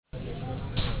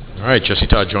All right, Jesse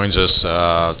Todd joins us.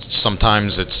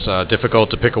 Sometimes it's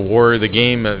difficult to pick a warrior of the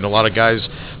game, and a lot of guys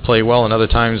play well, and other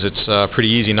times it's pretty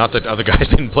easy. Not that other guys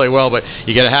didn't play well, but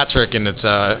you get a hat trick, and it's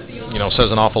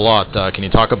says an awful lot. Can you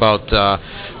talk about?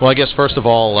 Well, I guess first of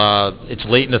all, it's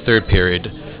late in the third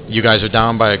period. You guys are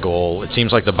down by a goal. It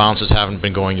seems like the bounces haven't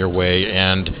been going your way,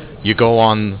 and you go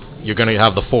on. You're going to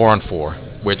have the 4-on-4.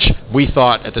 Which we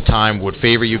thought at the time would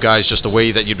favor you guys, just the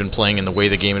way that you'd been playing and the way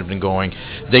the game had been going.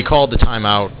 They called the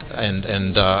timeout,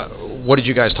 and what did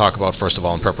you guys talk about, first of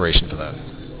all, in preparation for that?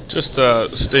 Just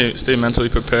stay mentally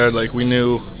prepared. Like, we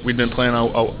knew we'd been playing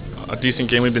a decent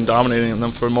game. We'd been dominating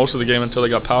them for most of the game until they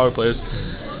got power plays.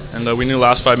 And we knew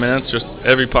last 5 minutes, just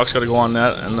every puck's got to go on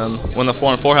net. And then when the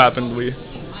 4-on-4 happened, we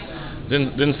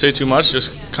didn't say too much, just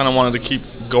kind of wanted to keep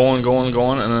going,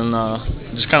 and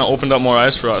then just kind of opened up more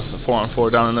ice for us,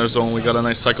 4-on-4 down in their zone. We got a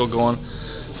nice cycle going,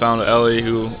 found Ellie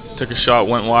who took a shot,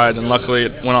 went wide, and luckily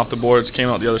it went off the boards, came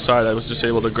out the other side. I was just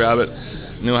able to grab it,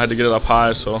 knew I had to get it up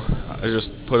high, so I just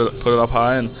put it up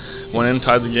high and went in,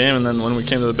 tied the game. And then when we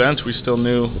came to the bench, we still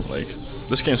knew, like,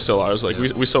 this game's still ours. Like,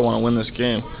 we still want to win this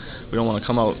game. We don't want to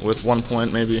come out with 1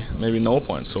 point, maybe no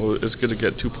points. So it's good to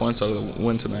get 2 points out of the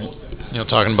win tonight.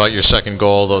 Talking about your second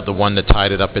goal, the one that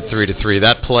tied it up at 3-3,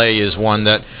 that play is one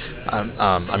that,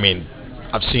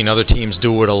 I've seen other teams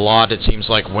do it a lot. It seems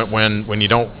like when you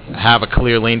don't have a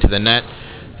clear lane to the net,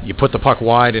 you put the puck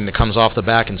wide and it comes off the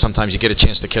back, and sometimes you get a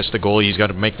chance to catch the goalie. He's got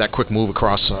to make that quick move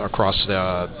across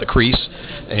the crease,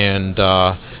 and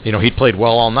he played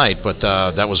well all night, but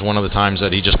that was one of the times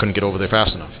that he just couldn't get over there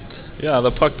fast enough. Yeah,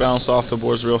 the puck bounced off the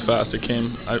boards real fast. It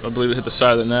came, I believe it hit the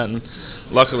side of the net, and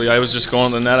luckily I was just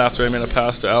going to the net after I made a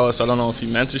pass to Ellis. I don't know if he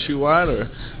meant to shoot wide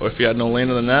or if he had no lane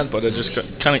to the net, but it just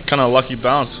kind of a lucky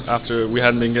bounce after we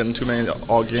hadn't been getting too many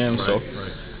all game. So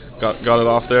got it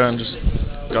off there and just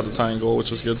got the tying goal, which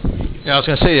was good. Yeah, I was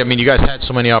going to say, you guys had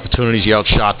so many opportunities. You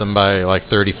outshot them by like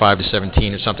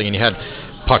 35-17 or something, and you had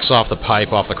pucks off the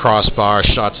pipe, off the crossbar,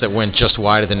 shots that went just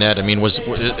wide of the net.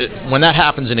 When that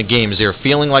happens in a game, is there a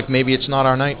feeling like maybe it's not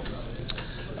our night?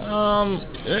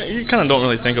 You kind of don't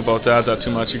really think about that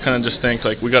too much. You kind of just think,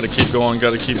 like, we got to keep going.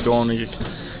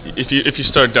 If you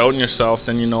start doubting yourself,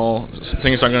 then you know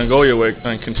things aren't going to go your way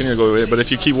and continue to go your way. But if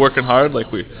you keep working hard,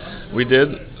 like we did,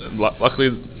 luckily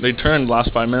they turned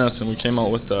last 5 minutes, and we came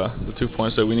out with the 2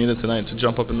 points that we needed tonight to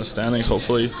jump up in the standings.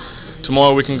 Hopefully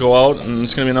tomorrow we can go out, and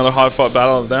it's going to be another hard-fought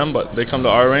battle of them. But they come to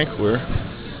our rink.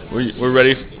 We're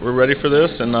ready for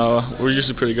this, and we're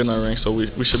usually pretty good in our rink, so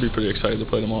we should be pretty excited to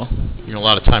play tomorrow. A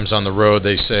lot of times on the road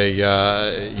they say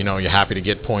you're happy to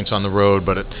get points on the road,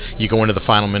 but you go into the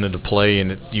final minute of play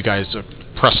and you guys are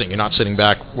pressing. You're not sitting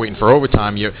back waiting for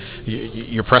overtime.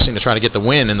 You're pressing to try to get the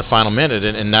win in the final minute,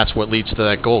 and that's what leads to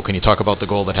that goal. Can you talk about the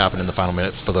goal that happened in the final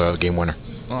minute for the game winner?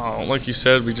 Oh, like you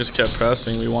said, we just kept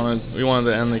pressing. We wanted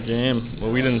to end the game, but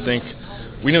we didn't think.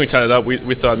 We knew we tied it up.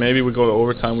 We thought maybe we'd go to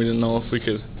overtime. We didn't know if we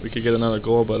could get another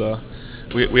goal, but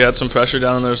we had some pressure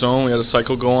down in their zone. We had a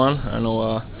cycle going. I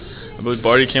know. I believe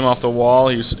Barty came off the wall.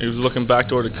 He was looking back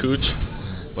toward the Cooch,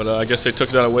 but I guess they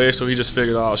took that away. So he just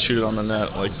figured, I'll shoot it on the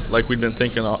net, like we'd been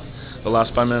thinking the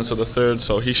last 5 minutes of the third.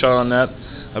 So he shot on net.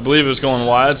 I believe it was going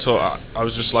wide. So I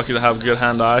was just lucky to have good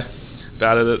hand-eye.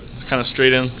 Batted it kind of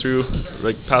straight in through,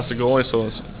 like past the goalie. So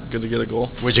it's good to get a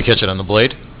goal. Where'd you catch it, on the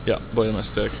blade? Yeah, blade of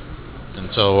my stick. And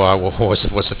so,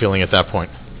 what's the feeling at that point?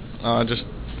 Just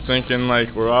thinking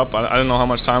like we're up. I didn't know how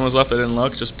much time was left. I didn't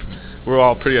look. We were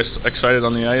all pretty excited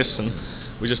on the ice, and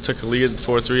we just took a lead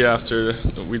 4-3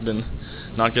 after we'd been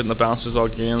not getting the bounces all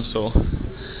game. So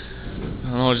I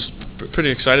don't know, just pretty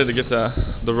excited to get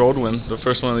the road win, the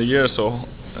first one of the year. So,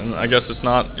 and I guess it's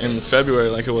not in February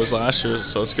like it was last year.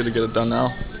 So it's good to get it done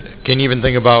now. Can you even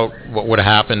think about what would have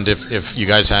happened if you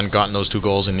guys hadn't gotten those 2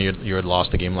 goals and you had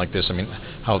lost a game like this?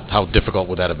 How difficult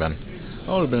would that have been? It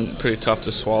would have been pretty tough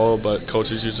to swallow, but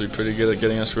coach is usually pretty good at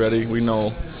getting us ready. We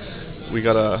know we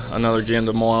got another game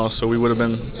tomorrow, so we would have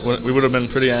been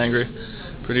pretty angry,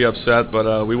 pretty upset,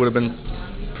 but we would have been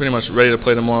pretty much ready to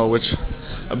play tomorrow, which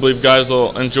I believe guys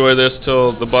will enjoy this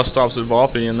till the bus stops at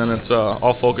Valpy, and then it's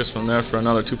all focused from there for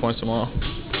another 2 points tomorrow.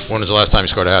 When was the last time you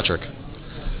scored a hat trick?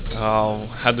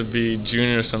 Had to be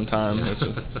junior sometime. It's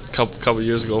a couple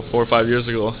years ago, 4 or 5 years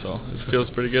ago, so it feels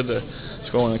pretty good to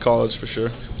score in college for sure.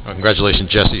 Well, congratulations,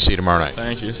 Jesse. See you tomorrow night.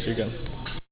 Thank you. See you again.